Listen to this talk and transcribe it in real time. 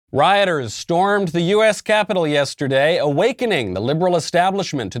Rioters stormed the U.S. Capitol yesterday, awakening the liberal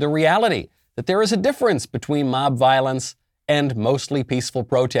establishment to the reality that there is a difference between mob violence and mostly peaceful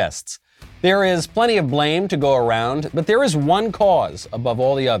protests. There is plenty of blame to go around, but there is one cause above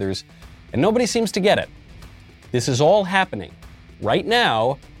all the others, and nobody seems to get it. This is all happening right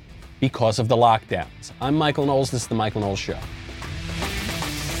now because of the lockdowns. I'm Michael Knowles. This is The Michael Knowles Show.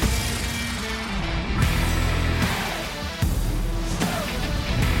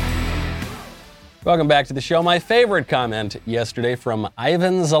 Welcome back to the show. My favorite comment yesterday from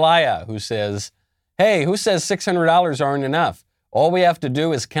Ivan Zelaya, who says, "Hey, who says $600 aren't enough? All we have to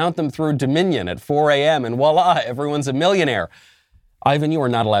do is count them through Dominion at 4 a.m. and voila, everyone's a millionaire." Ivan, you are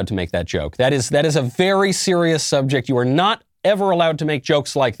not allowed to make that joke. That is a very serious subject. You are not ever allowed to make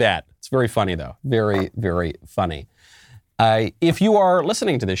jokes like that. It's very funny, though. Very, very funny. If you are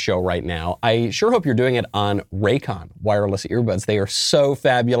listening to this show right now, I sure hope you're doing it on Raycon wireless earbuds. They are so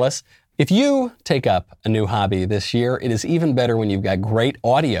fabulous. If you take up a new hobby this year, it is even better when you've got great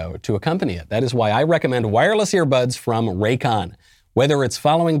audio to accompany it. That is why I recommend wireless earbuds from Raycon. Whether it's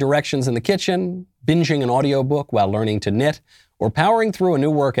following directions in the kitchen, binging an audiobook while learning to knit, or powering through a new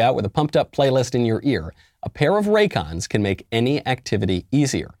workout with a pumped-up playlist in your ear, a pair of Raycons can make any activity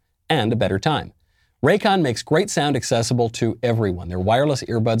easier and a better time. Raycon makes great sound accessible to everyone. Their wireless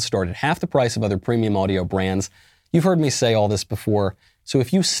earbuds start at half the price of other premium audio brands. You've heard me say all this before, so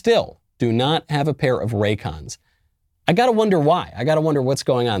if you still do not have a pair of Raycons, I gotta wonder why. I gotta wonder what's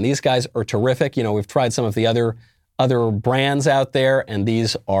going on. These guys are terrific. You know, we've tried some of the other brands out there, and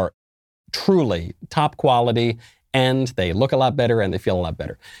these are truly top quality, and they look a lot better and they feel a lot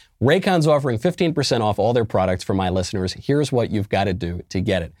better. Raycon's offering 15% off all their products for my listeners. Here's what you've got to do to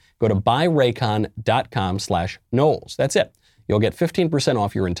get it. Go to buyraycon.com/Knowles. That's it. You'll get 15%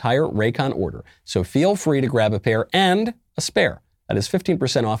 off your entire Raycon order. So feel free to grab a pair and a spare. That is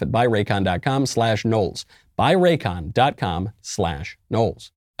 15% off at buyraycon.com/Knowles.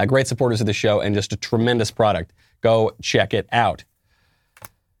 Buyraycon.com/Knowles. Great supporters of the show and just a tremendous product. Go check it out.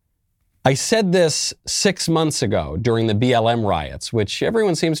 I said this 6 months ago during the BLM riots, which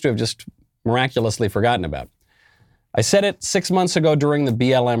everyone seems to have just miraculously forgotten about. I said it 6 months ago during the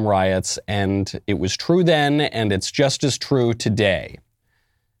BLM riots, and it was true then, and it's just as true today.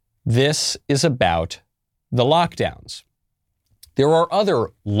 This is about the lockdowns. There are other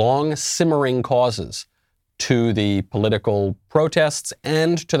long simmering causes to the political protests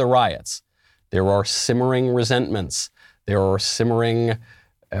and to the riots. There are simmering resentments. There are simmering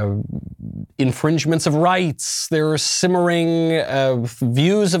infringements of rights. There are simmering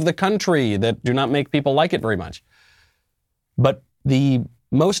views of the country that do not make people like it very much. But the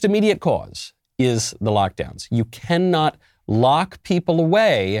most immediate cause is the lockdowns. You cannot lock people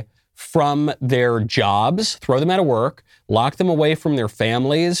away from their jobs, throw them out of work, lock them away from their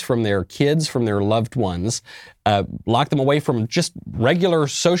families, from their kids, from their loved ones, lock them away from just regular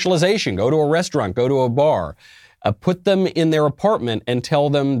socialization, go to a restaurant, go to a bar, put them in their apartment and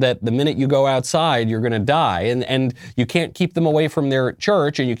tell them that the minute you go outside, you're going to die. And you can't keep them away from their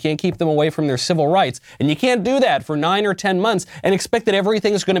church, and you can't keep them away from their civil rights. And you can't do that for 9 or 10 months and expect that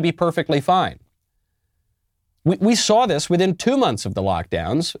everything's going to be perfectly fine. We saw this within 2 months of the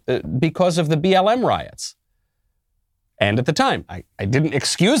lockdowns because of the BLM riots. And at the time, I didn't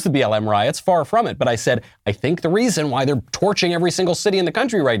excuse the BLM riots, far from it, but I said, I think the reason why they're torching every single city in the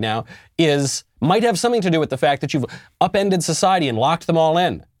country right now might have something to do with the fact that you've upended society and locked them all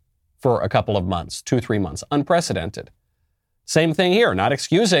in for a couple of months, 2-3 months, unprecedented. Same thing here, not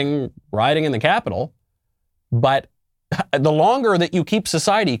excusing rioting in the Capitol, but the longer that you keep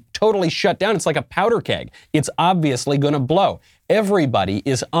society totally shut down, it's like a powder keg. It's obviously going to blow. Everybody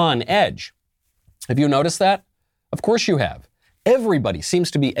is on edge. Have you noticed that? Of course you have. Everybody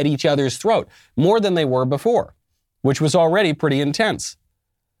seems to be at each other's throat more than they were before, which was already pretty intense.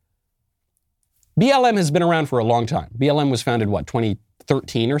 BLM has been around for a long time. BLM was founded,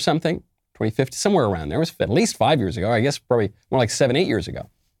 2013 or something? 2015, somewhere around there. It was at least 5 years ago. I guess probably more like 7-8 years ago.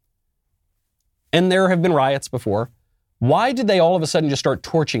 And there have been riots before. Why did they all of a sudden just start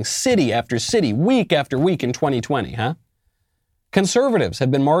torching city after city, week after week in 2020, huh? Conservatives have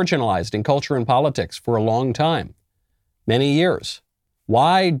been marginalized in culture and politics for a long time, many years.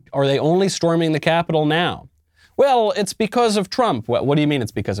 Why are they only storming the Capitol now? Well, it's because of Trump. What do you mean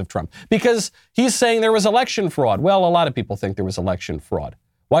it's because of Trump? Because he's saying there was election fraud. Well, a lot of people think there was election fraud.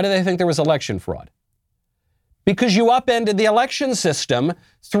 Why do they think there was election fraud? Because you upended the election system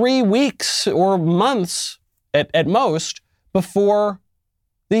 3 weeks or months at most before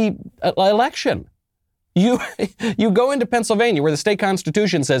the election. You go into Pennsylvania where the state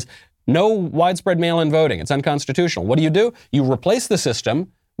constitution says no widespread mail-in voting. It's unconstitutional. What do? You replace the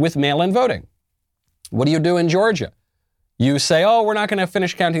system with mail-in voting. What do you do in Georgia? You say, oh, we're not going to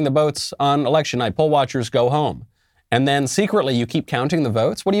finish counting the votes on election night. Poll watchers go home. And then secretly you keep counting the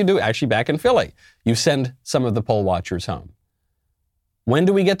votes. What do you do? Actually, back in Philly, you send some of the poll watchers home. When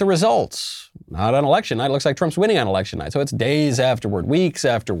do we get the results? Not on election night. It looks like Trump's winning on election night. So it's days afterward, weeks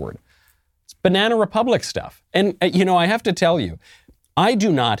afterward. It's banana republic stuff. And, I have to tell you, I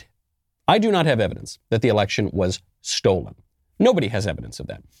do not have evidence that the election was stolen. Nobody has evidence of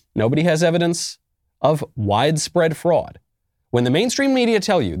that. Nobody has evidence of widespread fraud. When the mainstream media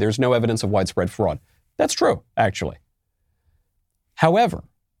tell you there's no evidence of widespread fraud, that's true, actually. However,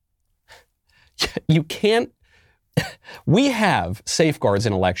 you can't. We have safeguards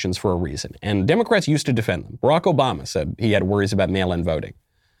in elections for a reason, and Democrats used to defend them. Barack Obama said he had worries about mail-in voting.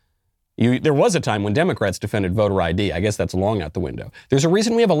 There was a time when Democrats defended voter ID. I guess that's long out the window. There's a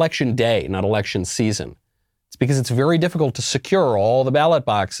reason we have election day, not election season. It's because it's very difficult to secure all the ballot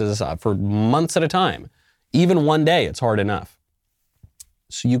boxes for months at a time. Even one day, it's hard enough.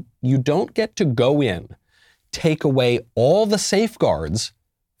 So you don't get to go in, take away all the safeguards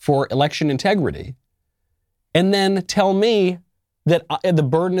for election integrity, and then tell me that the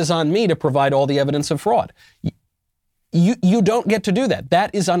burden is on me to provide all the evidence of fraud. You don't get to do that.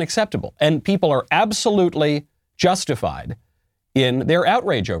 That is unacceptable. And people are absolutely justified in their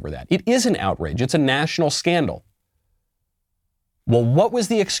outrage over that. It is an outrage. It's a national scandal. Well, what was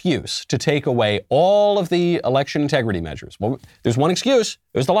the excuse to take away all of the election integrity measures? Well, there's one excuse.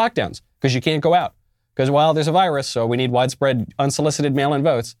 It was the lockdowns, because you can't go out. Because, well, there's a virus, so we need widespread unsolicited mail-in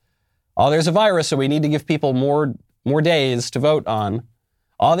votes. Oh, there's a virus, so we need to give people more days to vote on.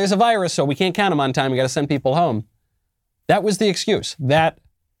 Oh, there's a virus, so we can't count them on time. We got to send people home. That was the excuse. That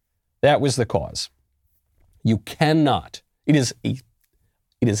was the cause. You cannot. It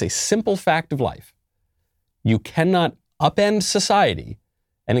is a simple fact of life. You cannot upend society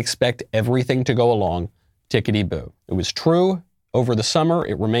and expect everything to go along tickety-boo. It was true over the summer.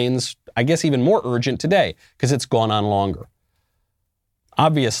 It remains, I guess, even more urgent today because it's gone on longer.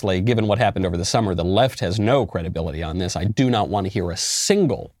 Obviously, given what happened over the summer, the left has no credibility on this. I do not want to hear a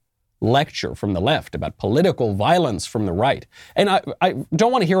single lecture from the left about political violence from the right. And I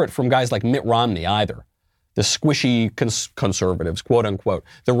don't want to hear it from guys like Mitt Romney either. The squishy conservatives, quote unquote,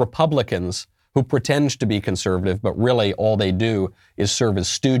 the Republicans who pretend to be conservative, but really all they do is serve as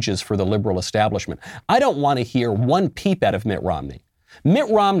stooges for the liberal establishment. I don't want to hear one peep out of Mitt Romney. Mitt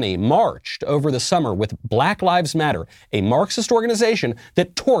Romney marched over the summer with Black Lives Matter, a Marxist organization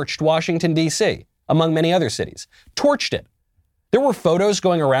that torched Washington, D.C., among many other cities. Torched it. There were photos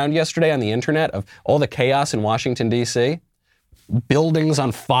going around yesterday on the internet of all the chaos in Washington, D.C., buildings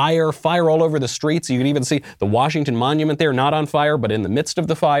on fire, fire all over the streets. You can even see the Washington Monument there, not on fire, but in the midst of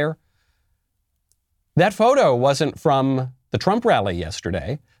the fire. That photo wasn't from the Trump rally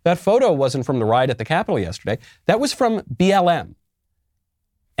yesterday. That photo wasn't from the riot at the Capitol yesterday. That was from BLM.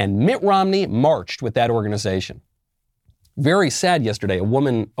 And Mitt Romney marched with that organization. Very sad yesterday, a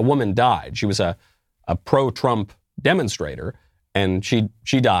woman died. She was a pro-Trump demonstrator, and she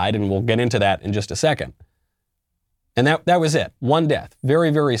died, and we'll get into that in just a second. And that was it. One death.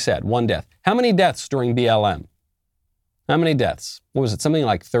 Very, very sad. One death. How many deaths during BLM? How many deaths? What was it? Something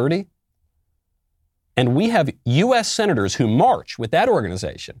like 30? And we have U.S. senators who march with that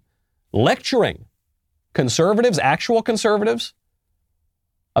organization, lecturing conservatives, actual conservatives,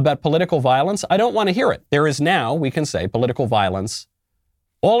 about political violence. I don't want to hear it. There is now, we can say, political violence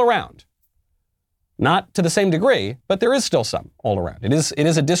all around. Not to the same degree, but there is still some all around. It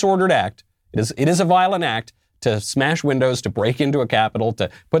is a disordered act. It is a violent act to smash windows, to break into a Capitol, to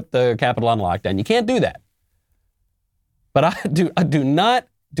put the Capitol on lockdown. You can't do that. But I do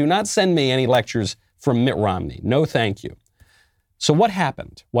not send me any lectures from Mitt Romney. No, thank you. So what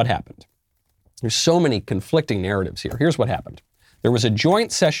happened? What happened? There's so many conflicting narratives here. Here's what happened. There was a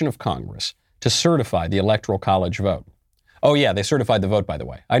joint session of Congress to certify the Electoral College vote. Oh yeah, they certified the vote, by the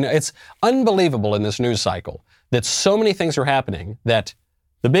way. I know it's unbelievable in this news cycle that so many things are happening that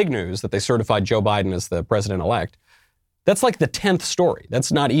the big news that they certified Joe Biden as the president-elect, that's like the 10th story.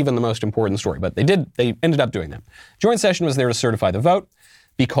 That's not even the most important story, but they ended up doing that. Joint session was there to certify the vote.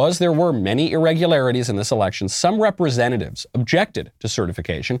 Because there were many irregularities in this election, some representatives objected to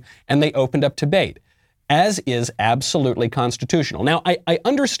certification, and they opened up debate, as is absolutely constitutional. Now, I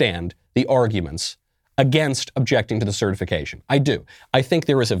understand the arguments against objecting to the certification. I do. I think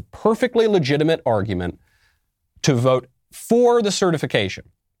there is a perfectly legitimate argument to vote for the certification,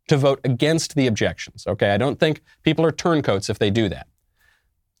 to vote against the objections. Okay, I don't think people are turncoats if they do that.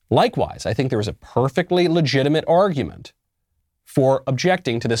 Likewise, I think there is a perfectly legitimate argument for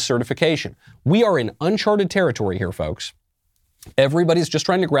objecting to this certification. We are in uncharted territory here, folks. Everybody's just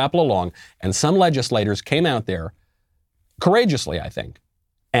trying to grapple along. And some legislators came out there, courageously, I think,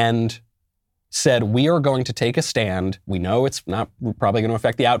 and said, we are going to take a stand. We know it's not probably going to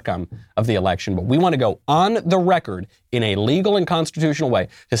affect the outcome of the election, but we want to go on the record in a legal and constitutional way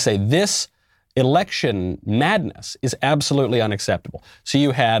to say this election madness is absolutely unacceptable. So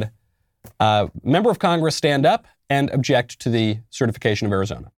you had a member of Congress stand up and object to the certification of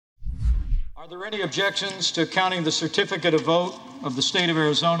Arizona. Are there any objections to counting the certificate of vote of the state of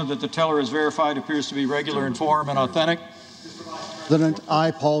Arizona that the teller has verified appears to be regular in form and authentic? President,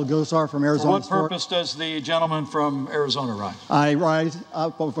 I, Paul Gosar from Arizona. For what purpose does the gentleman from Arizona rise? I rise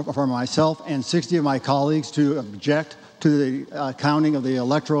for myself and 60 of my colleagues to object to the counting of the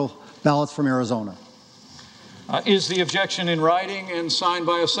electoral ballots from Arizona. Is the objection in writing and signed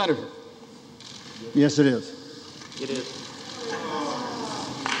by a senator? Yes, it is. It is.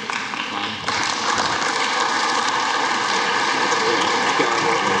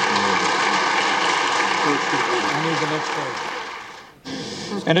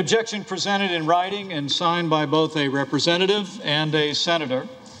 An objection presented in writing and signed by both a representative and a senator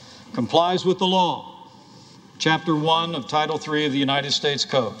complies with the law, Chapter 1 of Title 3 of the United States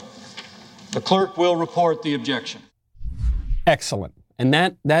Code. The clerk will report the objection. Excellent. And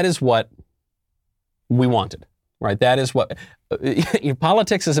that is what we wanted, right? That is what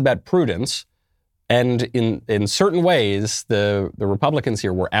politics is about prudence. And in certain ways, the Republicans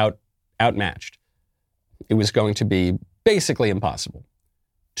here were outmatched. It was going to be basically impossible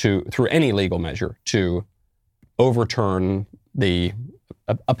through any legal measure, to overturn the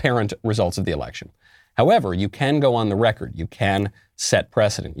apparent results of the election. However, you can go on the record. You can set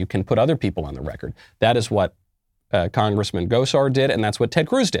precedent. You can put other people on the record. That is what Congressman Gosar did, and that's what Ted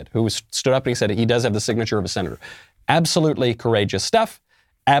Cruz did, who stood up and he said he does have the signature of a senator. Absolutely courageous stuff.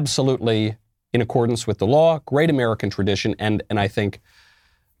 Absolutely in accordance with the law. Great American tradition, and I think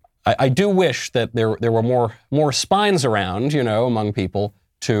I do wish that there were more spines around, among people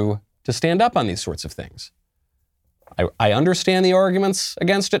to stand up on these sorts of things. I understand the arguments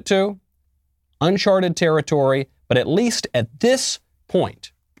against it too. Uncharted territory, but at least at this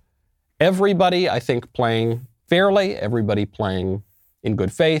point, everybody, I think, playing fairly, everybody playing in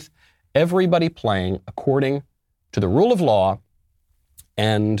good faith, everybody playing according to the rule of law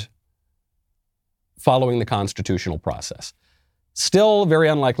and following the constitutional process. Still very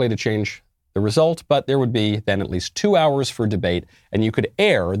unlikely to change the result, but there would be then at least 2 hours for debate, and you could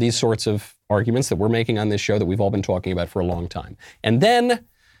air these sorts of arguments that we're making on this show that we've all been talking about for a long time. And then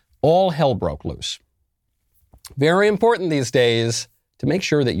all hell broke loose. Very important these days to make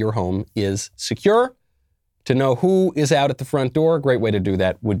sure that your home is secure, to know who is out at the front door. A great way to do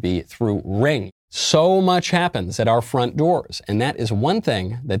that would be through Ring. So much happens at our front doors, and that is one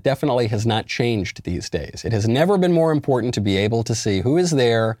thing that definitely has not changed these days. It has never been more important to be able to see who is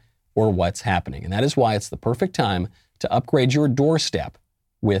there or what's happening, and that is why it's the perfect time to upgrade your doorstep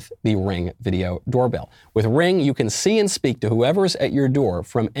with the Ring video doorbell. With Ring, you can see and speak to whoever's at your door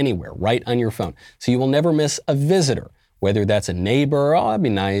from anywhere, right on your phone. So you will never miss a visitor, whether that's a neighbor, oh, that'd be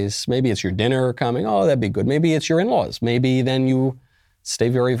nice. Maybe it's your dinner coming, oh, that'd be good. Maybe it's your in-laws. Maybe then you stay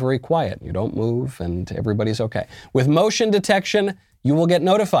very, very quiet. You don't move and everybody's okay. With motion detection, you will get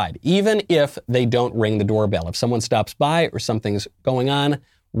notified, even if they don't ring the doorbell. If someone stops by or something's going on,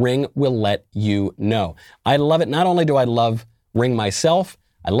 Ring will let you know. I love it. Not only do I love Ring myself,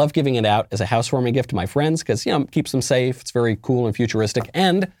 I love giving it out as a housewarming gift to my friends because, it keeps them safe. It's very cool and futuristic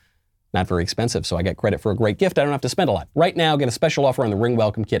and not very expensive, so I get credit for a great gift. I don't have to spend a lot. Right now, get a special offer on the Ring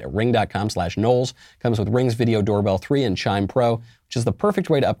Welcome Kit at ring.com/Knowles. Comes with Ring's Video Doorbell 3 and Chime Pro, which is the perfect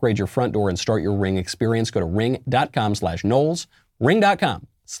way to upgrade your front door and start your Ring experience. Go to ring.com/Knowles,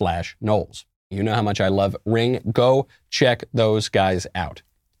 ring.com/Knowles. You know how much I love Ring. Go check those guys out.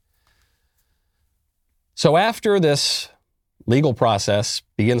 So after this legal process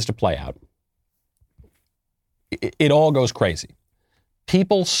begins to play out, it all goes crazy.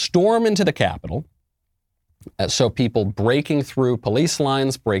 People storm into the Capitol. So people breaking through police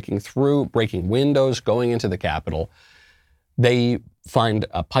lines, breaking windows, going into the Capitol. They find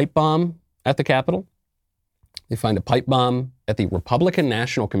a pipe bomb at the Capitol. They find a pipe bomb at the Republican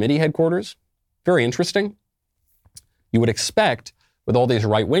National Committee headquarters. Very interesting. You would expect, with all these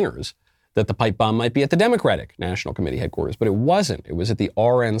right-wingers, that the pipe bomb might be at the Democratic National Committee headquarters, but it wasn't. It was at the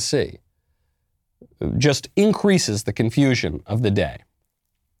RNC. It just increases the confusion of the day.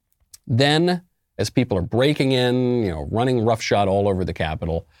 Then, as people are breaking in, running roughshod all over the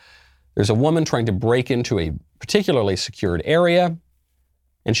Capitol, there's a woman trying to break into a particularly secured area,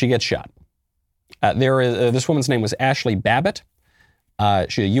 and she gets shot. This woman's name was Ashley Babbitt.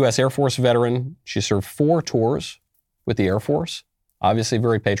 She's a U.S. Air Force veteran. She served 4 tours with the Air Force, obviously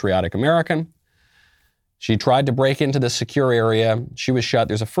very patriotic American. She tried to break into the secure area. She was shot.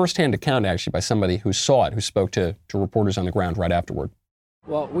 There's a firsthand account, actually, by somebody who saw it, who spoke to reporters on the ground right afterward.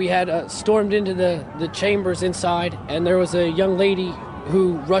 Well, we had stormed into the chambers inside, and there was a young lady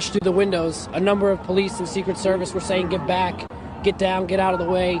who rushed through the windows. A number of police and Secret Service were saying, get back, get down, get out of the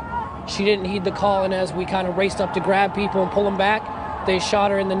way. She didn't heed the call, and as we kind of raced up to grab people and pull them back, they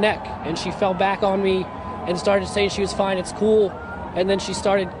shot her in the neck, and she fell back on me and started saying she was fine, it's cool. And then she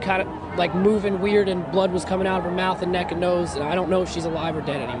started kind of like moving weird, and blood was coming out of her mouth and neck and nose, and I don't know if she's alive or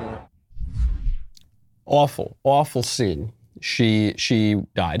dead anymore. Awful, awful scene. She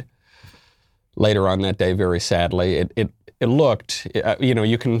died later on that day, very sadly. It looked,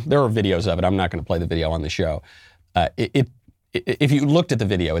 you can, there are videos of it. I'm not going to play the video on the show. If you looked at the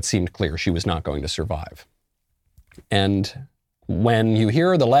video, it seemed clear she was not going to survive. And when you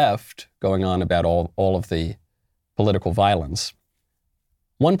hear the left going on about all of the political violence,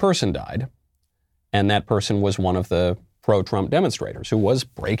 one person died, and that person was one of the pro-Trump demonstrators who was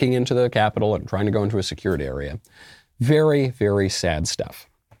breaking into the Capitol and trying to go into a secured area. Very, very sad stuff.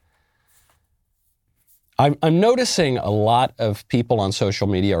 I'm noticing a lot of people on social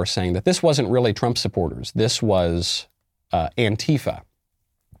media are saying that this wasn't really Trump supporters. This was Antifa.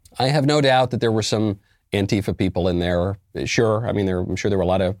 I have no doubt that there were some Antifa people in there. Sure, I'm sure there were a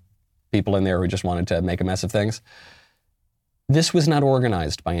lot of people in there who just wanted to make a mess of things. This was not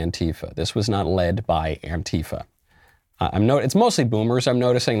organized by Antifa. This was not led by Antifa. It's mostly boomers. I'm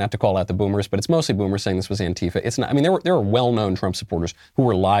noticing, not to call out the boomers, but it's mostly boomers saying this was Antifa. It's not. There were well-known Trump supporters who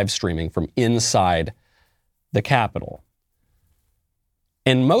were live streaming from inside the Capitol.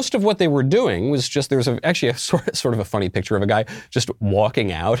 And most of what they were doing was just, there's actually a sort of a funny picture of a guy just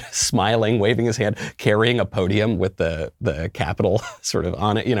walking out, smiling, waving his hand, carrying a podium with the Capitol sort of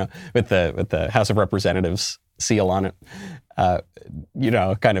on it, with the House of Representatives seal on it,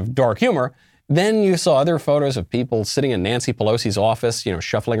 kind of dark humor. Then you saw other photos of people sitting in Nancy Pelosi's office,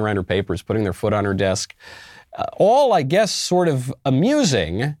 shuffling around her papers, putting their foot on her desk. All, I guess, sort of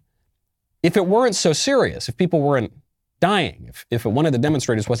amusing if it weren't so serious, if people weren't dying, if one of the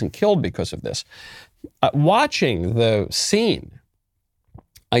demonstrators wasn't killed because of this. Watching the scene,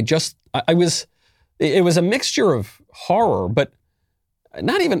 it was a mixture of horror, but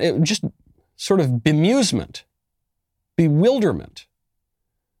not even, just sort of bemusement, bewilderment.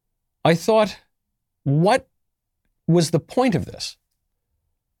 I thought, what was the point of this?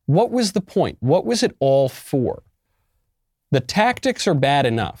 What was the point? What was it all for? The tactics are bad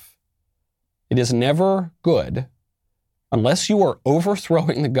enough. It is never good, unless you are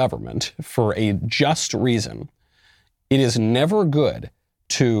overthrowing the government for a just reason. It is never good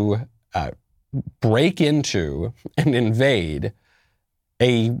to break into and invade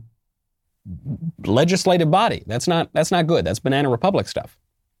a legislative body. That's not good. That's Banana Republic stuff.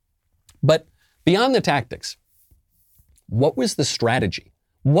 But beyond the tactics, what was the strategy?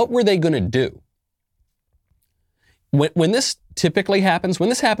 What were they going to do? When this typically happens, when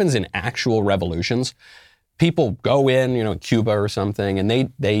this happens in actual revolutions, people go in, Cuba or something,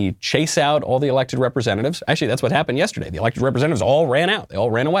 and they chase out all the elected representatives. Actually, that's what happened yesterday. The elected representatives all ran out. They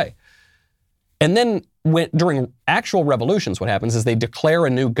all ran away. And then during actual revolutions, what happens is they declare a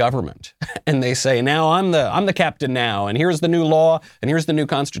new government, and they say, "Now I'm the captain now, and here's the new law, and here's the new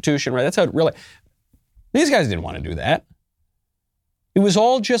constitution." Right? That's how it really. These guys didn't want to do that. It was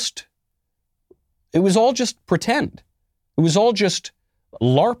all just pretend. It was all just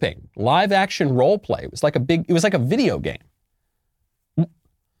LARPing, live action role play. It was like a video game.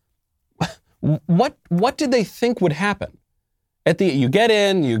 What did they think would happen? You get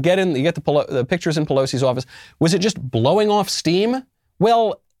the pictures in Pelosi's office. Was it just blowing off steam?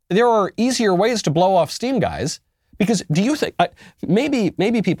 Well, there are easier ways to blow off steam, guys. Because do you think,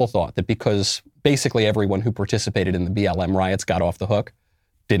 maybe people thought that because basically everyone who participated in the BLM riots got off the hook,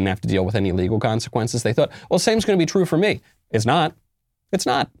 didn't have to deal with any legal consequences, they thought, well, the same's going to be true for me. It's not. It's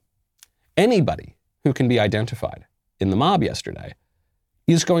not. Anybody who can be identified in the mob yesterday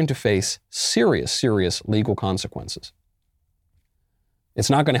is going to face serious, serious legal consequences. It's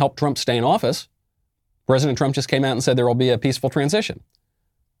not going to help Trump stay in office. President Trump just came out and said there will be a peaceful transition.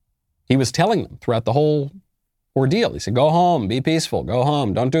 He was telling them throughout the whole ordeal. He said, go home, be peaceful, go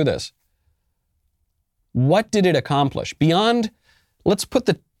home, don't do this. What did it accomplish? Beyond, let's put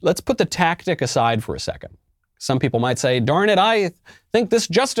the tactic aside for a second. Some people might say, darn it, I think this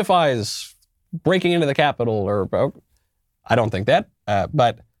justifies breaking into the Capitol, or I don't think that.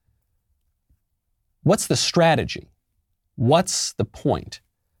 But what's the strategy? What's the point?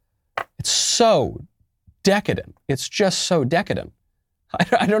 It's so decadent. It's just so decadent.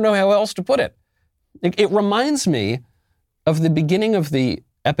 I don't know how else to put it. It reminds me of the beginning of the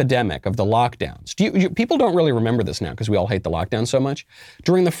epidemic, of the lockdowns, people don't really remember this now because we all hate the lockdown so much.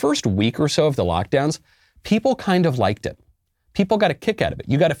 During the first week or so of the lockdowns, people kind of liked it. People got a kick out of it.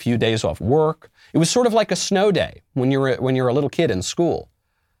 You got a few days off work. It was sort of like a snow day when you're a little kid in school.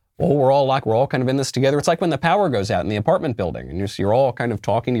 Oh, we're all kind of in this together. It's like when the power goes out in the apartment building and you're all kind of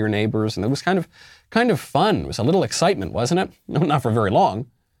talking to your neighbors, and it was kind of fun. It was a little excitement, wasn't it? No, not for very long.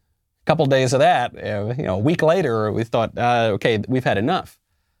 A couple days of that, a week later, we thought, okay, we've had enough.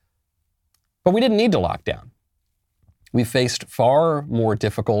 But we didn't need to lock down. We faced far more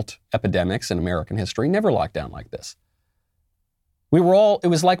difficult epidemics in American history, never locked down like this. It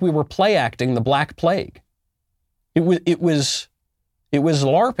was like we were play acting the Black Plague. It was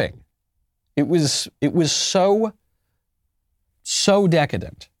LARPing. It was so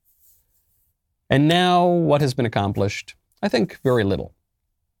decadent. And now what has been accomplished? I think very little.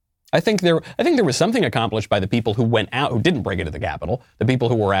 I think there was something accomplished by the people who went out, who didn't break into the Capitol, the people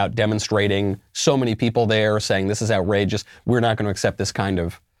who were out demonstrating, so many people there saying this is outrageous, we're not going to accept this kind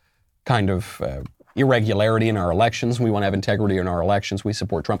of irregularity in our elections, we want to have integrity in our elections, we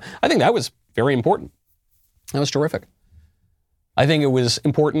support Trump. I think that was very important. That was terrific. I think it was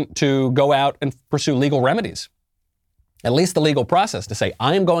important to go out and pursue legal remedies, at least the legal process, to say,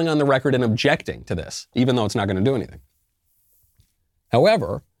 I am going on the record and objecting to this, even though it's not going to do anything.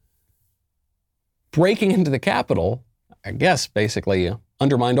 However, breaking into the Capitol, I guess, basically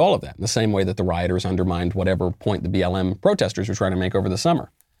undermined all of that in the same way that the rioters undermined whatever point the BLM protesters were trying to make over the summer.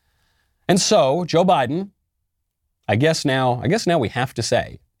 And so, Joe Biden, I guess now we have to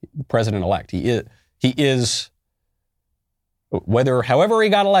say, president-elect, he is, however he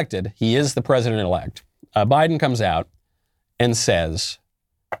got elected, he is the president-elect. Biden comes out and says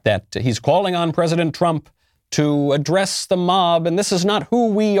that he's calling on President Trump to address the mob, and this is not who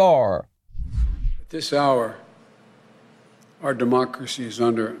we are. At this hour, our democracy is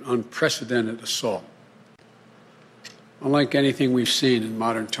under an unprecedented assault, unlike anything we've seen in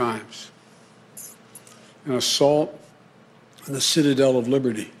modern times. An assault on the citadel of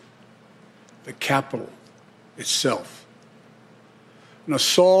liberty, the Capitol itself. An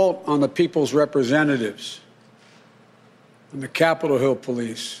assault on the people's representatives and the Capitol Hill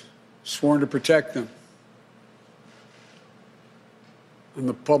police, sworn to protect them, and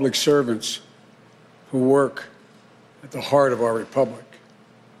the public servants who work at the heart of our republic.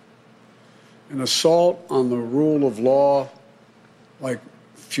 An assault on the rule of law like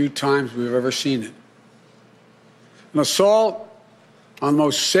few times we've ever seen it. An assault on the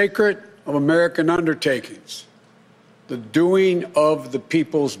most sacred of American undertakings, the doing of the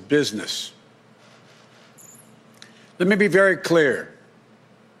people's business. Let me be very clear.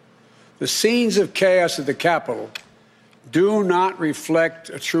 The scenes of chaos at the Capitol do not reflect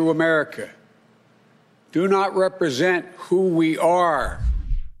a true America, do not represent who we are.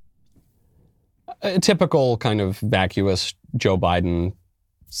 A typical kind of vacuous Joe Biden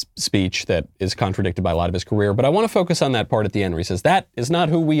speech that is contradicted by a lot of his career. But I want to focus on that part at the end where he says, that is not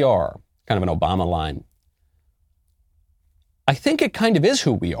who we are. Kind of an Obama line. I think it kind of is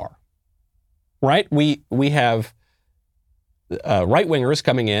who we are, right? We have right-wingers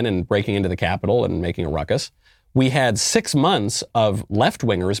coming in and breaking into the Capitol and making a ruckus. We had 6 months of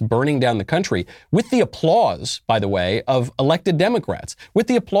left-wingers burning down the country with the applause, by the way, of elected Democrats, with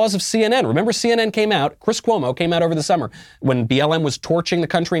the applause of CNN. Remember, CNN came out, Chris Cuomo came out over the summer when BLM was torching the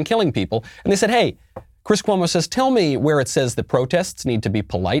country and killing people, and they said, hey, Chris Cuomo says, tell me where it says that protests need to be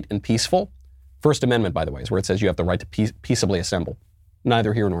polite and peaceful. First Amendment, by the way, is where it says you have the right to peaceably assemble.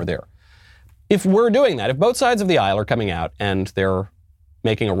 Neither here nor there. If we're doing that, if both sides of the aisle are coming out and they're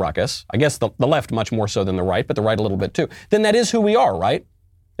making a ruckus, I guess the left much more so than the right, but the right a little bit too, then that is who we are, right?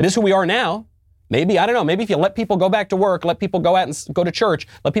 It is who we are now. Maybe, I don't know, maybe if you let people go back to work, let people go out and go to church,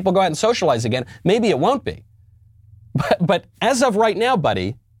 let people go out and socialize again, maybe it won't be. But as of right now,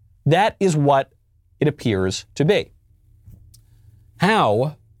 buddy, that is what it appears to be.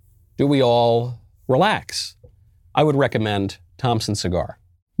 How do we all relax? I would recommend Thompson Cigar.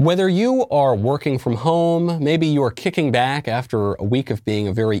 Whether you are working from home, maybe you are kicking back after a week of being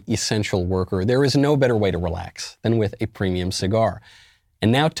a very essential worker, there is no better way to relax than with a premium cigar.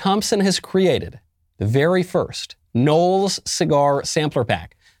 And now Thompson has created the very first Knowles Cigar Sampler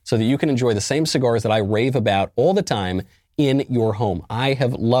Pack so that you can enjoy the same cigars that I rave about all the time in your home. I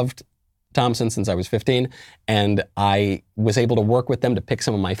have loved Thompson since I was 15, and I was able to work with them to pick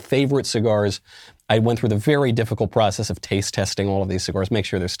some of my favorite cigars. I went through the very difficult process of taste testing all of these cigars, make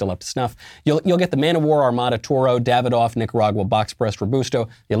sure they're still up to snuff. You'll get the Man of War Armada Toro, Davidoff, Nicaragua Box Pressed Robusto,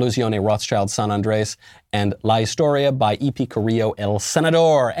 the Illusione Rothschild San Andres, and La Historia by E.P. Carrillo El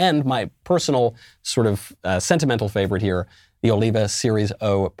Senador, and my personal sort of sentimental favorite here, the Oliva Series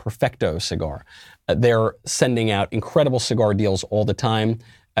O Perfecto cigar. They're sending out incredible cigar deals all the time.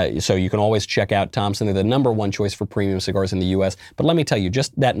 So you can always check out Thompson. They're the number one choice for premium cigars in the U.S. But let me tell you,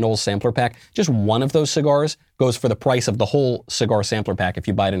 just that Knowles sampler pack, just one of those cigars goes for the price of the whole cigar sampler pack if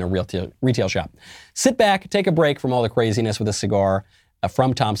you buy it in a retail shop. Sit back, take a break from all the craziness with a cigar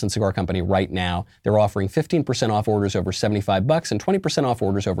from Thompson Cigar Company right now. They're offering 15% off orders over $75 and 20% off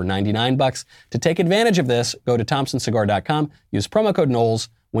orders over $99. To take advantage of this, go to ThompsonCigar.com, use promo code Knowles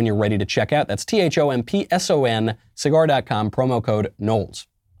when you're ready to check out. That's THOMPSON, cigar.com, promo code Knowles.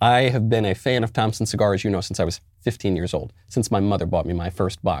 I have been a fan of Thompson cigars, you know, since I was 15 years old, since my mother bought me my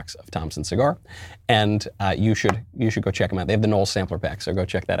first box of Thompson cigar. And you should go check them out. They have the Knowles sampler pack, so go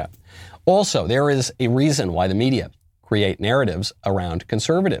check that out. Also, there is a reason why the media create narratives around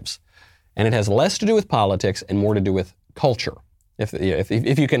conservatives. And it has less to do with politics and more to do with culture.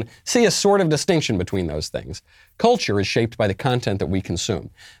 If you can see a sort of distinction between those things. Culture is shaped by the content that we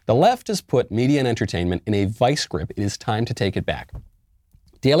consume. The left has put media and entertainment in a vice grip. It is time to take it back.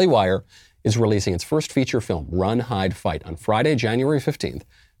 Daily Wire is releasing its first feature film, Run, Hide, Fight, on Friday, January 15th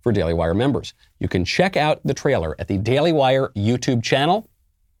for Daily Wire members. You can check out the trailer at the Daily Wire YouTube channel.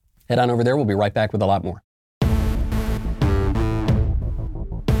 Head on over there. We'll be right back with a lot more.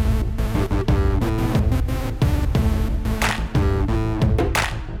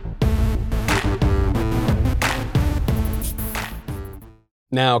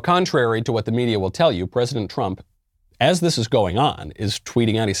 Now, contrary to what the media will tell you, President Trump, as this is going on, is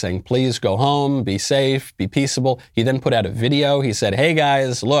tweeting out, he's saying, please go home, be safe, be peaceable. He then put out a video. He said, hey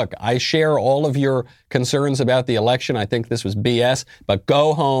guys, look, I share all of your concerns about the election. I think this was BS, but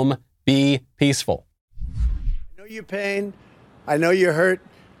go home, be peaceful. I know your pain. I know you're hurt.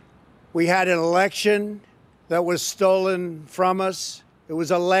 We had an election that was stolen from us. It was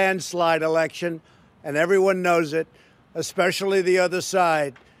a landslide election, and everyone knows it, especially the other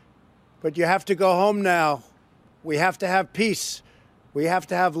side. But you have to go home now. We have to have peace. We have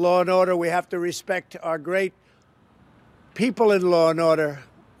to have law and order. We have to respect our great people in law and order.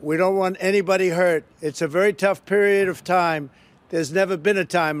 We don't want anybody hurt. It's a very tough period of time. There's never been a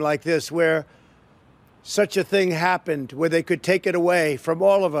time like this where such a thing happened, where they could take it away from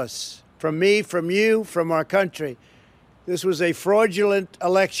all of us, from me, from you, from our country. This was a fraudulent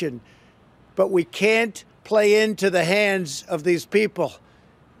election, but we can't play into the hands of these people.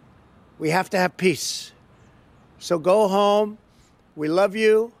 We have to have peace. So go home. We love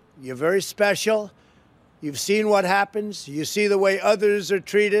you. You're very special. You've seen what happens. You see the way others are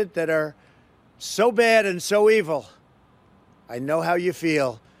treated that are so bad and so evil. I know how you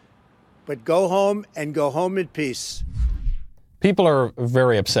feel. But go home and go home in peace. People are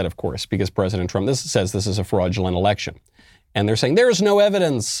very upset, of course, because President Trump says this is a fraudulent election. And they're saying there's no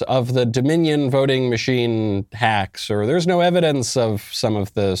evidence of the Dominion voting machine hacks, or there's no evidence of some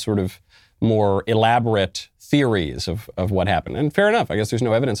of the sort of more elaborate theories of what happened. And fair enough, I guess there's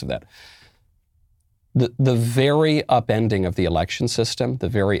no evidence of that. The very upending of the election system, the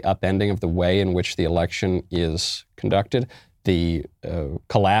very upending of the way in which the election is conducted, the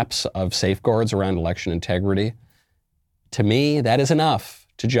collapse of safeguards around election integrity, to me, that is enough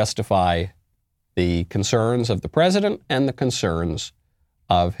to justify the concerns of the president and the concerns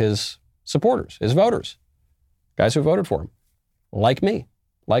of his supporters, his voters, guys who voted for him, like me.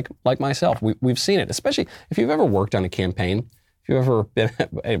 Like myself. We've seen it, especially if you've ever worked on a campaign, if you've ever been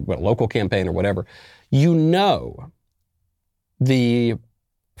a local campaign or whatever, you know the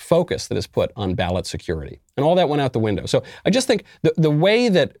focus that is put on ballot security. And all that went out the window. So I just think the way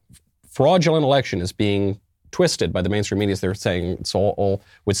that fraudulent election is being twisted by the mainstream media, they're saying it's all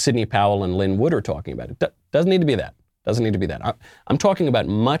what Sidney Powell and Lynn Wood are talking about. It doesn't need to be that. Doesn't need to be that. I'm talking about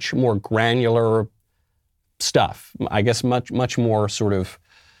much more granular stuff. I guess much more sort of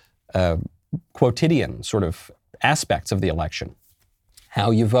quotidian sort of aspects of the election.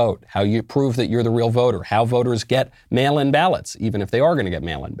 How you vote, how you prove that you're the real voter, how voters get mail-in ballots, even if they are going to get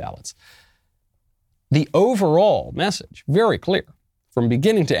mail-in ballots. The overall message, very clear, from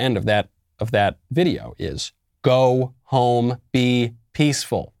beginning to end of that video is go home, be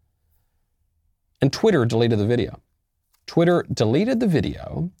peaceful. And Twitter deleted the video. Twitter deleted the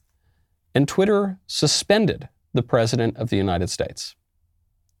video, and Twitter suspended the President of the United States.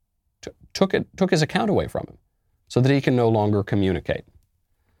 Took his account away from him so that he can no longer communicate.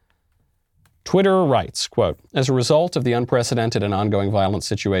 Twitter writes, quote, as a result of the unprecedented and ongoing violent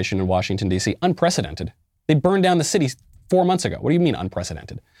situation in Washington, D.C., unprecedented. They burned down the city 4 months ago. What do you mean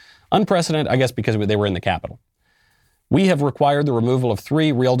unprecedented? Unprecedented, I guess, because they were in the Capitol. We have required the removal of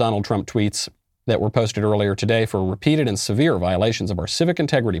 3 real Donald Trump tweets that were posted earlier today for repeated and severe violations of our civic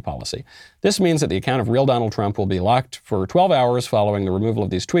integrity policy. This means that the account of real Donald Trump will be locked for 12 hours following the removal of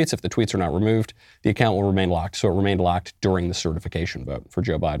these tweets. If the tweets are not removed, the account will remain locked. So it remained locked during the certification vote for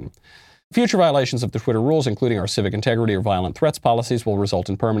Joe Biden. Future violations of the Twitter rules, including our civic integrity or violent threats policies, will result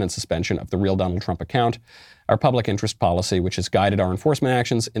in permanent suspension of the real Donald Trump account. Our public interest policy, which has guided our enforcement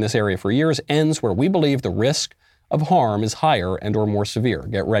actions in this area for years, ends where we believe the risk of harm is higher and or more severe.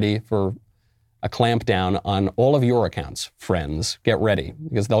 Get ready for a clampdown on all of your accounts, friends. Get ready.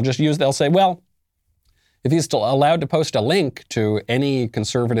 Because they'll say, well, if he's still allowed to post a link to any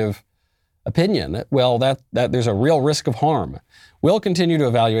conservative opinion, well, that there's a real risk of harm. We'll continue to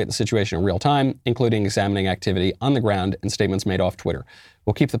evaluate the situation in real time, including examining activity on the ground and statements made off Twitter.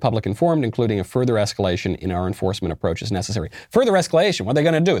 We'll keep the public informed, including a further escalation in our enforcement approach as necessary. Further escalation, what are they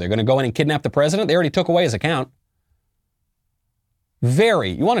going to do? They're going to go in and kidnap the president? They already took away his account.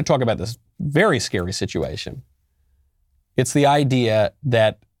 You want to talk about this very scary situation. It's the idea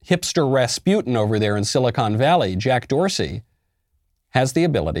that hipster Rasputin over there in Silicon Valley, Jack Dorsey, has the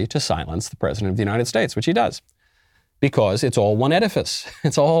ability to silence the President of the United States, which he does, because it's all one edifice.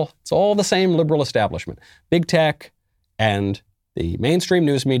 It's all the same liberal establishment. Big tech and the mainstream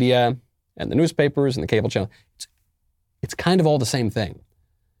news media and the newspapers and the cable channel. It's kind of all the same thing.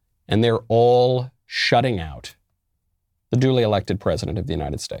 And they're all shutting out the duly elected President of the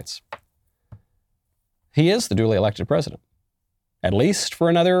United States. He is the duly elected president, at least for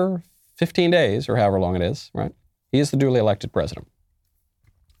another 15 days or however long it is, right? He is the duly elected president.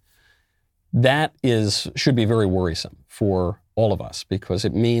 That should be very worrisome for all of us, because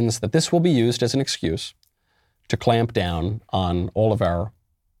it means that this will be used as an excuse to clamp down on all of our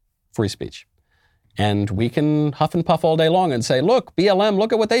free speech. And we can huff and puff all day long and say, look, BLM,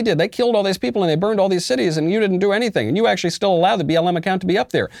 look at what they did. They killed all these people and they burned all these cities and you didn't do anything. And you actually still allow the BLM account to be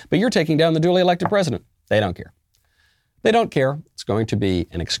up there. But you're taking down the duly elected president. They don't care. They don't care. It's going to be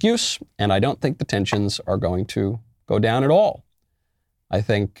an excuse. And I don't think the tensions are going to go down at all. I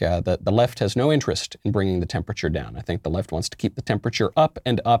think that the left has no interest in bringing the temperature down. I think the left wants to keep the temperature up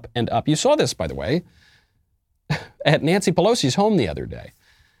and up and up. You saw this, by the way, at Nancy Pelosi's home the other day.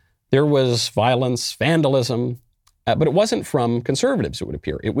 There was violence, vandalism, but it wasn't from conservatives, it would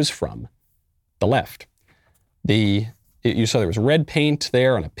appear. It was from the left. You saw there was red paint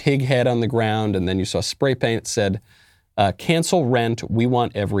there and a pig head on the ground, and then you saw spray paint that said, cancel rent, we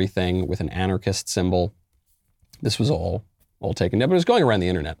want everything, with an anarchist symbol. This was all taken down, but it was going around the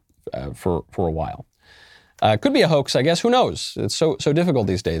internet for a while. Could be a hoax, I guess. Who knows? It's so difficult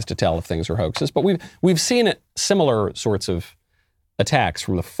these days to tell if things are hoaxes, but we've seen similar sorts of attacks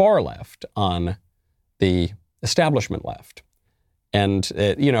from the far left on the establishment left. And,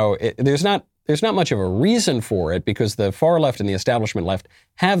 there's not much of a reason for it, because the far left and the establishment left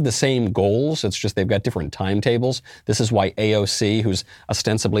have the same goals. It's just they've got different timetables. This is why AOC, who's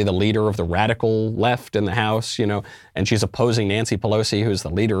ostensibly the leader of the radical left in the House, and she's opposing Nancy Pelosi, who's the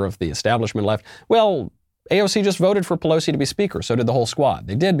leader of the establishment left. Well, AOC just voted for Pelosi to be speaker. So did the whole squad.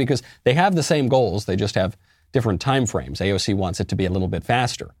 They did because they have the same goals. They just have different time frames. AOC wants it to be a little bit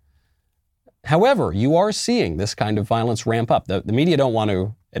faster. However, you are seeing this kind of violence ramp up. The media don't want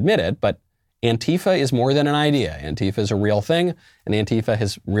to admit it, but Antifa is more than an idea. Antifa is a real thing, and Antifa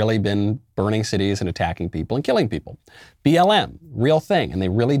has really been burning cities and attacking people and killing people. BLM, real thing, and they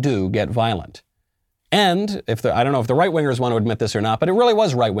really do get violent. And I don't know if the right-wingers want to admit this or not, but it really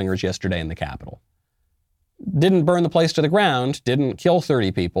was right-wingers yesterday in the Capitol. Didn't burn the place to the ground, didn't kill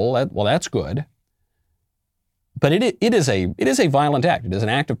 30 people. Well, that's good. But it is a violent act. It is an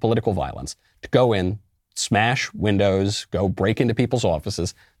act of political violence to go in, smash windows, go break into people's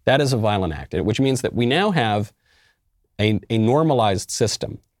offices. That is a violent act, which means that we now have a normalized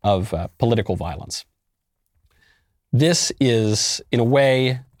system of political violence. This is, in a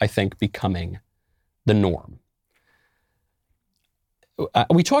way, I think, becoming the norm.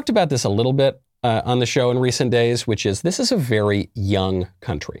 We talked about this a little bit on the show in recent days, which is this is a very young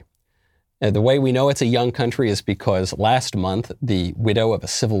country. The way we know it's a young country is because last month, the widow of a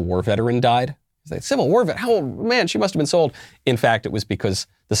Civil War veteran died. Civil War vet, how old? Man, she must have been sold. In fact, it was because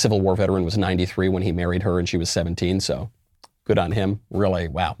the Civil War veteran was 93 when he married her and she was 17, so good on him. Really,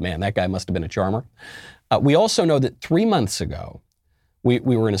 wow, man, that guy must have been a charmer. We also know that 3 months ago, we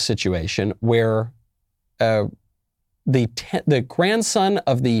were in a situation where the grandson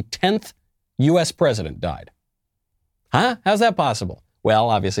of the 10th U.S. president died. Huh? How's that possible? Well,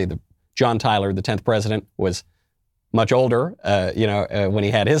 obviously, the John Tyler, the 10th president, was much older, when he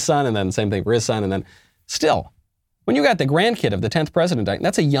had his son, and then same thing for his son. And then still, when you got the grandkid of the 10th president dying,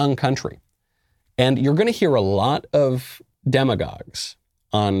 that's a young country. And you're going to hear a lot of demagogues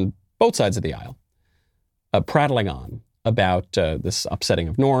on both sides of the aisle prattling on about this upsetting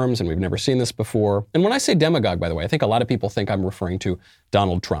of norms, and we've never seen this before. And when I say demagogue, by the way, I think a lot of people think I'm referring to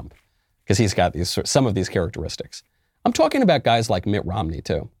Donald Trump, because he's got some of these characteristics. I'm talking about guys like Mitt Romney,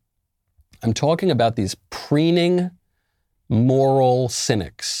 too. I'm talking about these preening moral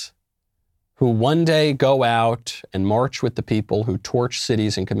cynics who one day go out and march with the people who torch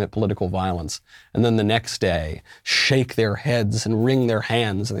cities and commit political violence, and then the next day shake their heads and wring their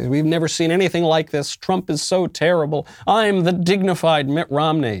hands. We've never seen anything like this. Trump is so terrible. I'm the dignified Mitt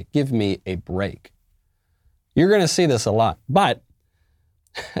Romney. Give me a break. You're going to see this a lot. But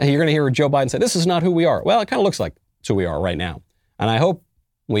you're going to hear Joe Biden say, this is not who we are. Well, it kind of looks like it's who we are right now. And I hope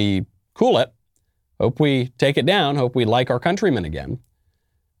we cool it. Hope we take it down. Hope we like our countrymen again.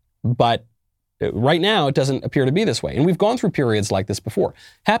 But right now, it doesn't appear to be this way. And we've gone through periods like this before.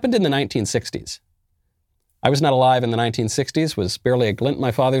 Happened in the 1960s. I was not alive in the 1960s, was barely a glint in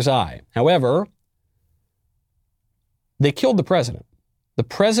my father's eye. However, they killed the president. The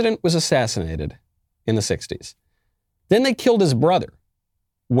president was assassinated in the 60s. Then they killed his brother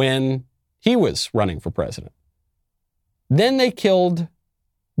when he was running for president. Then they killed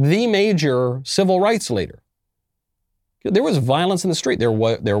the major civil rights leader. There was violence in the street. There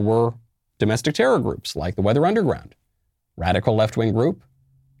were domestic terror groups like the Weather Underground, radical left-wing group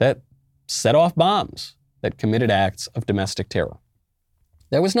that set off bombs, that committed acts of domestic terror.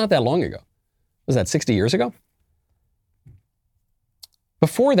 That was not that long ago. Was that 60 years ago?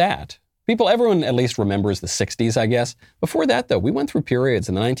 Before that, everyone at least remembers the 60s, I guess. Before that, though, we went through periods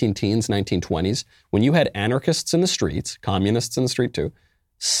in the 19-teens, 1920s, when you had anarchists in the streets, communists in the street too,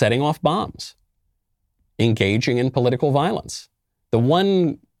 setting off bombs, engaging in political violence. The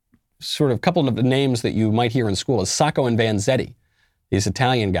one sort of couple of names that you might hear in school is Sacco and Vanzetti, these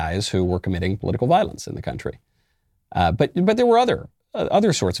Italian guys who were committing political violence in the country. But there were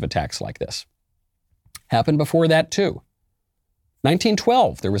other sorts of attacks like this. Happened before that too.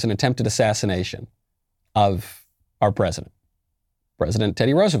 1912, there was an attempted assassination of our president, President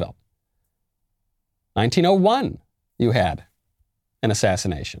Teddy Roosevelt. 1901, you had an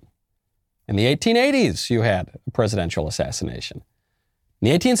assassination. In the 1880s, you had a presidential assassination. In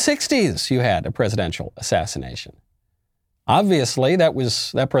the 1860s, you had a presidential assassination. Obviously,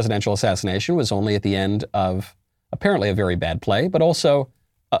 that presidential assassination was only at the end of apparently a very bad play, but also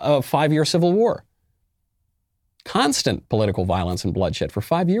a 5-year civil war. Constant political violence and bloodshed for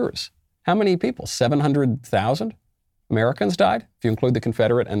 5 years. How many people? 700,000 Americans died, if you include the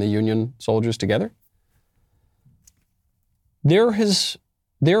Confederate and the Union soldiers together. There has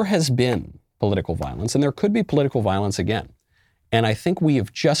been political violence, and there could be political violence again. And I think we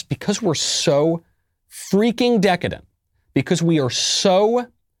have just, because we're so freaking decadent, because we are so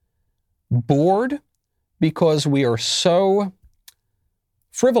bored, because we are so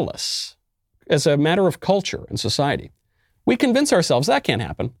frivolous as a matter of culture and society, we convince ourselves that can't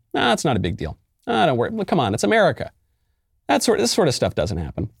happen. It's not a big deal. Don't worry. Come on, it's America. This sort of stuff doesn't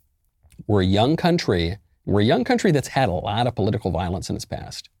happen. We're a young country. We're a young country that's had a lot of political violence in its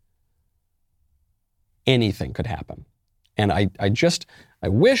past. Anything could happen. And I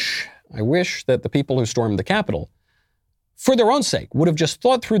wish that the people who stormed the Capitol, for their own sake, would have just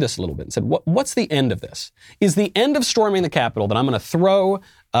thought through this a little bit and said, what's the end of this? Is the end of storming the Capitol that I'm going to throw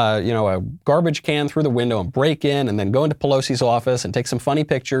a garbage can through the window and break in and then go into Pelosi's office and take some funny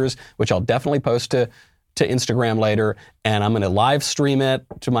pictures, which I'll definitely post to Instagram later, and I'm going to live stream it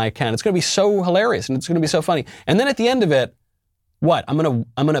to my account. It's going to be so hilarious and it's going to be so funny. And then at the end of it, what? I'm going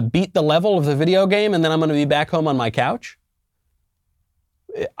to beat the level of the video game and then I'm going to be back home on my couch?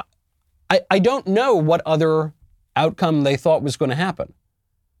 I don't know what other outcome they thought was going to happen,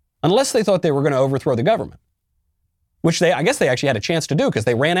 unless they thought they were going to overthrow the government, which I guess they actually had a chance to do because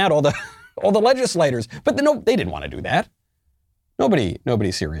they ran out all the legislators. But they didn't want to do that.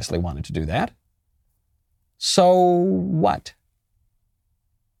 Nobody seriously wanted to do that. So what?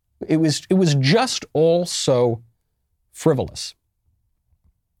 It was just all so frivolous.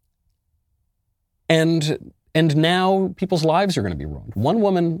 And now people's lives are going to be ruined. One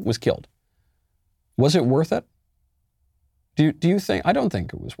woman was killed. Was it worth it? Do you think? I don't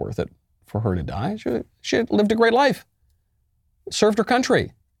think it was worth it for her to die. She lived a great life. Served her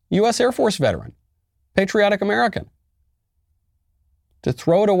country. U.S. Air Force veteran. Patriotic American. To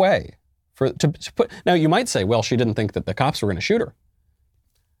throw it away. Now, you might say, well, she didn't think that the cops were going to shoot her.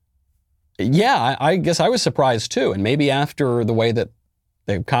 Yeah, I guess I was surprised too. And maybe after the way that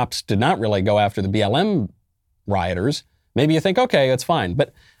the cops did not really go after the BLM rioters, maybe you think, okay, that's fine.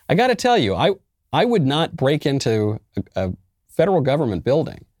 But I got to tell you, I would not break into a federal government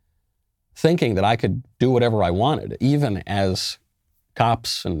building thinking that I could do whatever I wanted, even as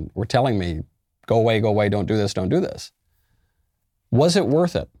cops were telling me, go away, don't do this, don't do this. Was it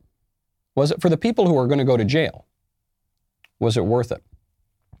worth it? Was it for the people who are going to go to jail? Was it worth it?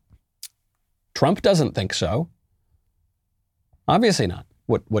 Trump doesn't think so. Obviously not.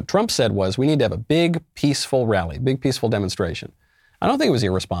 What Trump said was, we need to have a big, peaceful rally, big, peaceful demonstration. I don't think it was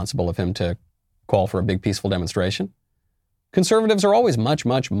irresponsible of him to call for a big, peaceful demonstration. Conservatives are always much,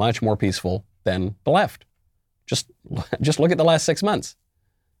 much, much more peaceful than the left. Just look at the last 6 months.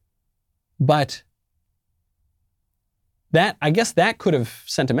 But I guess that could have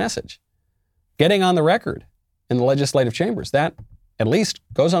sent a message. Getting on the record in the legislative chambers, that at least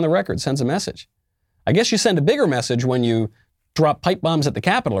goes on the record, sends a message. I guess you send a bigger message when you drop pipe bombs at the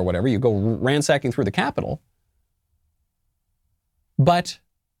Capitol or whatever. You go ransacking through the Capitol. But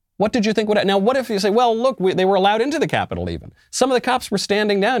what did you think now, what if you say, well, look, they were allowed into the Capitol even. Some of the cops were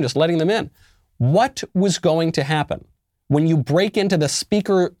standing down, just letting them in. What was going to happen when you break into the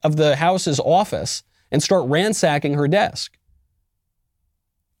Speaker of the House's office and start ransacking her desk?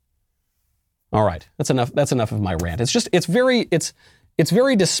 All right, that's enough of my rant. It's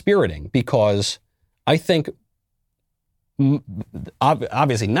very dispiriting, because I think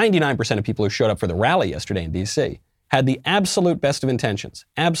obviously 99% of people who showed up for the rally yesterday in D.C. had the absolute best of intentions,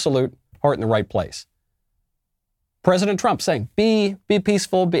 absolute heart in the right place. President Trump saying, be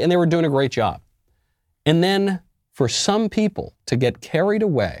peaceful, and they were doing a great job. And then for some people to get carried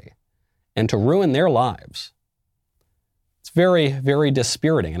away and to ruin their lives, it's very, very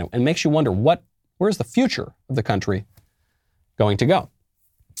dispiriting, and it makes you wonder, where's the future of the country going to go?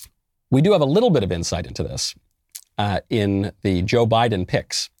 We do have a little bit of insight into this in the Joe Biden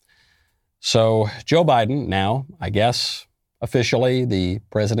picks. So Joe Biden, now, I guess, officially the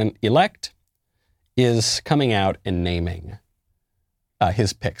president-elect, is coming out and naming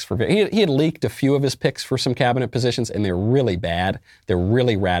his picks. He had leaked a few of his picks for some cabinet positions, and they're really bad. They're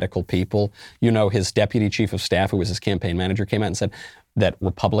really radical people. You know, his deputy chief of staff, who was his campaign manager, came out and said that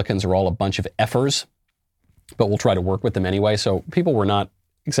Republicans are all a bunch of effers, but we'll try to work with them anyway. So people were not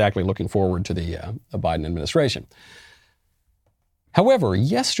exactly looking forward to the Biden administration. However,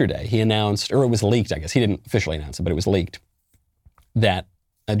 yesterday he announced, or it was leaked, I guess. He didn't officially announce it, but it was leaked, that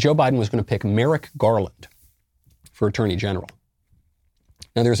Joe Biden was going to pick Merrick Garland for Attorney General.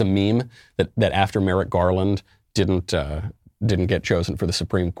 Now, there's a meme that after Merrick Garland didn't get chosen for the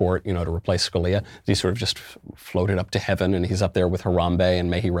Supreme Court, to replace Scalia, he sort of just floated up to heaven, and he's up there with Harambe, and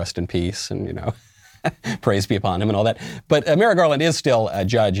may he rest in peace, and, praise be upon him and all that. But Merrick Garland is still a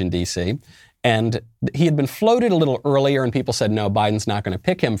judge in D.C., and he had been floated a little earlier, and people said, no, Biden's not going to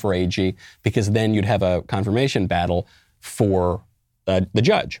pick him for AG, because then you'd have a confirmation battle for the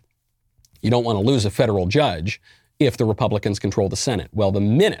judge. You don't want to lose a federal judge if the Republicans control the Senate. Well, the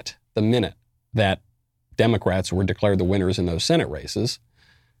minute that Democrats were declared the winners in those Senate races,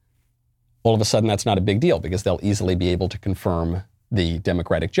 all of a sudden that's not a big deal, because they'll easily be able to confirm the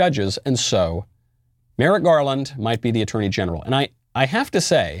Democratic judges. And so Merrick Garland might be the Attorney General. And I have to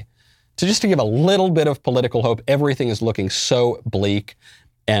say, to give a little bit of political hope, everything is looking so bleak,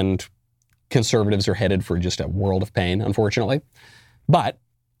 and conservatives are headed for just a world of pain, unfortunately. But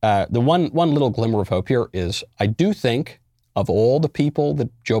the one little glimmer of hope here is, I do think of all the people that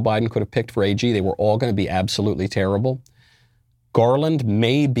Joe Biden could have picked for AG, they were all going to be absolutely terrible. Garland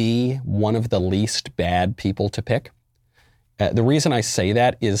may be one of the least bad people to pick. The reason I say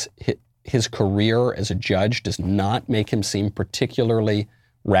that is his career as a judge does not make him seem particularly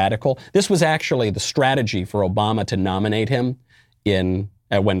radical. This was actually the strategy for Obama to nominate him when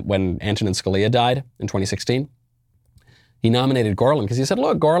Antonin Scalia died in 2016. He nominated Garland because he said,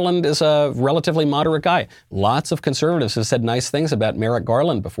 look, Garland is a relatively moderate guy. Lots of conservatives have said nice things about Merrick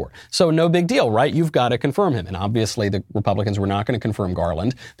Garland before. So no big deal, right? You've got to confirm him. And obviously the Republicans were not going to confirm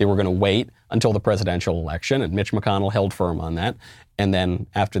Garland. They were going to wait until the presidential election, and Mitch McConnell held firm on that. And then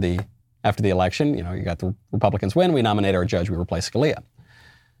after the election, you got the Republicans win, we nominate our judge, we replace Scalia.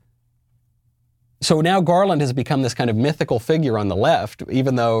 So now Garland has become this kind of mythical figure on the left,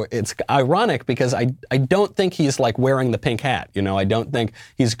 even though it's ironic, because I don't think he's like wearing the pink hat. I don't think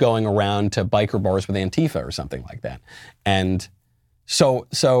he's going around to biker bars with Antifa or something like that. And so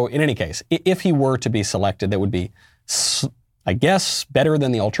in any case, if he were to be selected, that would be, I guess, better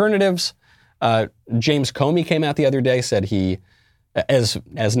than the alternatives. James Comey came out the other day, said he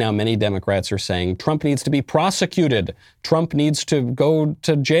as now many Democrats are saying, Trump needs to be prosecuted. Trump needs to go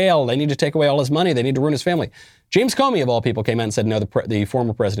to jail. They need to take away all his money. They need to ruin his family. James Comey, of all people, came out and said, no, the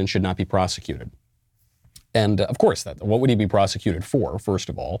former president should not be prosecuted. And of course, what would he be prosecuted for? First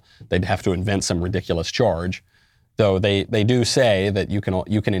of all, they'd have to invent some ridiculous charge, though they do say that you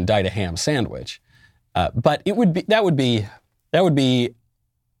can indict a ham sandwich. But that would be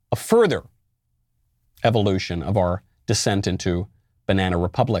a further evolution of our descent into banana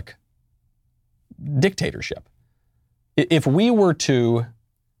republic dictatorship. If we were to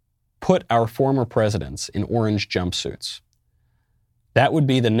put our former presidents in orange jumpsuits, that would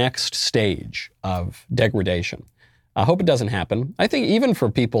be the next stage of degradation. I hope it doesn't happen. I think even for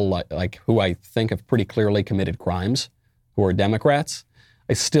people like who I think have pretty clearly committed crimes, who are Democrats,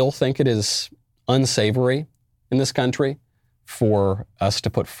 I still think it is unsavory in this country for us to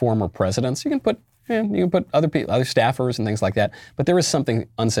put former presidents. You can put other people, other staffers and things like that, but there is something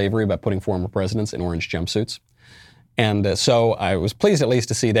unsavory about putting former presidents in orange jumpsuits. And so I was pleased at least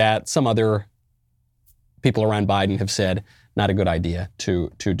to see that. Some other people around Biden have said, not a good idea to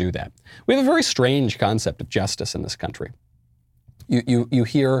do that. We have a very strange concept of justice in this country. You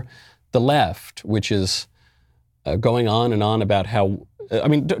hear the left, which is going on and on about how,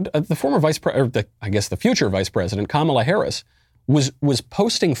 the former the future vice president, Kamala Harris, was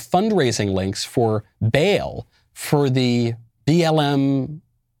posting fundraising links for bail for the BLM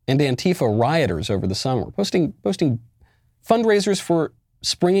and Antifa rioters over the summer, posting fundraisers for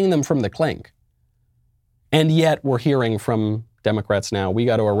springing them from the clink. And yet we're hearing from Democrats now, we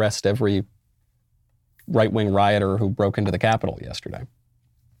got to arrest every right-wing rioter who broke into the Capitol yesterday.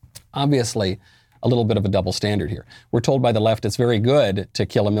 Obviously, a little bit of a double standard here. We're told by the left it's very good to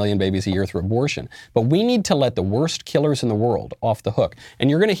kill 1 million babies a year through abortion, but we need to let the worst killers in the world off the hook. And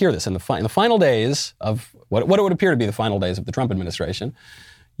you're going to hear this in the final days of what it would appear to be the final days of the Trump administration.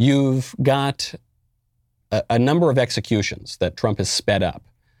 You've got a number of executions that Trump has sped up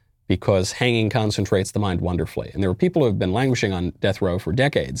because hanging concentrates the mind wonderfully. And there are people who have been languishing on death row for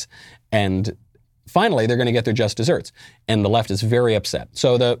decades, and finally, they're going to get their just desserts. And the left is very upset.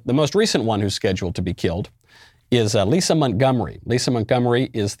 So the most recent one who's scheduled to be killed is Lisa Montgomery. Lisa Montgomery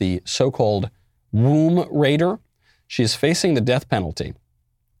is the so-called womb raider. She's facing the death penalty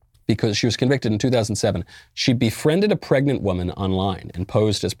because she was convicted in 2007. She befriended a pregnant woman online and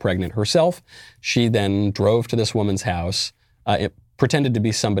posed as pregnant herself. She then drove to this woman's house. It pretended to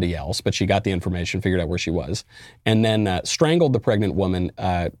be somebody else, but she got the information, figured out where she was, and then strangled the pregnant woman,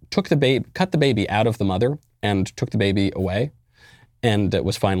 cut the baby out of the mother, and took the baby away, and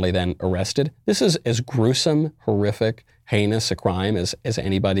was finally then arrested. This is as gruesome, horrific, heinous a crime as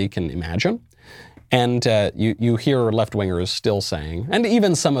anybody can imagine. And you hear left-wingers still saying, and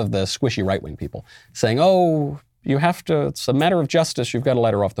even some of the squishy right-wing people saying, oh, it's a matter of justice, you've got to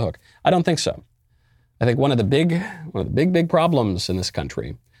let her off the hook. I don't think so. I think one of the big problems in this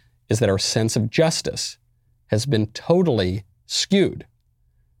country is that our sense of justice has been totally skewed.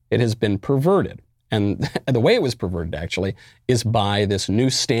 It has been perverted. And the way it was perverted, actually, is by this new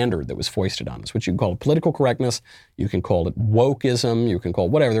standard that was foisted on us, which you can call political correctness, you can call it wokeism, you can call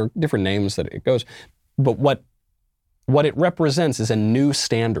it whatever. There are different names that it goes. But what it represents is a new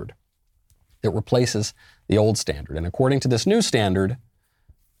standard that replaces the old standard. And according to this new standard,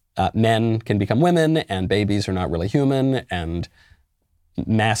 men can become women, and babies are not really human, and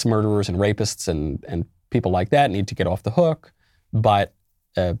mass murderers and rapists and people like that need to get off the hook, but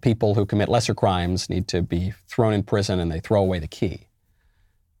people who commit lesser crimes need to be thrown in prison, and they throw away the key.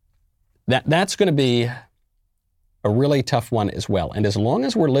 That's going to be a really tough one as well. And as long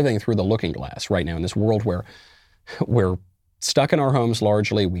as we're living through the looking glass right now in this world where we're stuck in our homes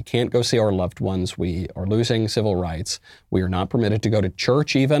largely, we can't go see our loved ones, we are losing civil rights, we are not permitted to go to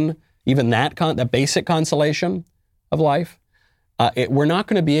church even that basic consolation of life, we're not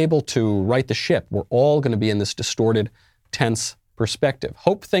going to be able to right the ship. We're all going to be in this distorted, tense perspective.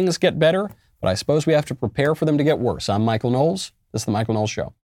 Hope things get better, but I suppose we have to prepare for them to get worse. I'm Michael Knowles. This is The Michael Knowles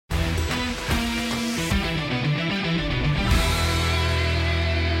Show.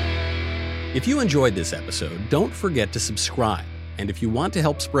 If you enjoyed this episode, don't forget to subscribe. And if you want to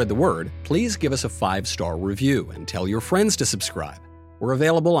help spread the word, please give us a 5-star review and tell your friends to subscribe. We're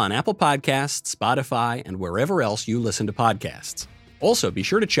available on Apple Podcasts, Spotify, and wherever else you listen to podcasts. Also, be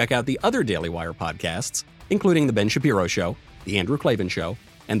sure to check out the other Daily Wire podcasts, including The Ben Shapiro Show, The Andrew Klavan Show,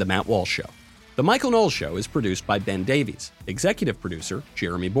 and The Matt Walsh Show. The Michael Knowles Show is produced by Ben Davies, executive producer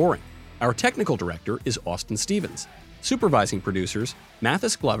Jeremy Boring. Our technical director is Austin Stevens. Supervising producers,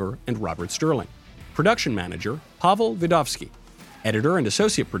 Mathis Glover and Robert Sterling. Production manager, Pavel Vidovsky. Editor and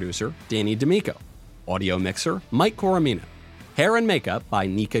associate producer, Danny D'Amico. Audio mixer, Mike Coromina. Hair and makeup by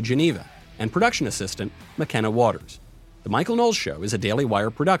Nika Geneva. And production assistant, McKenna Waters. The Michael Knowles Show is a Daily Wire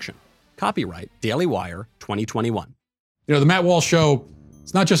production. Copyright Daily Wire 2021. You know, the Matt Walsh Show,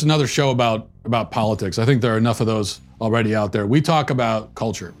 it's not just another show about politics. I think there are enough of those already out there. We talk about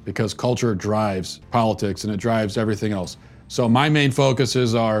culture because culture drives politics and it drives everything else. So my main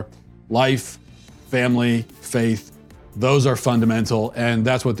focuses are life, family, faith. Those are fundamental, and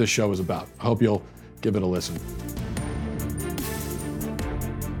that's what this show is about. I hope you'll give it a listen.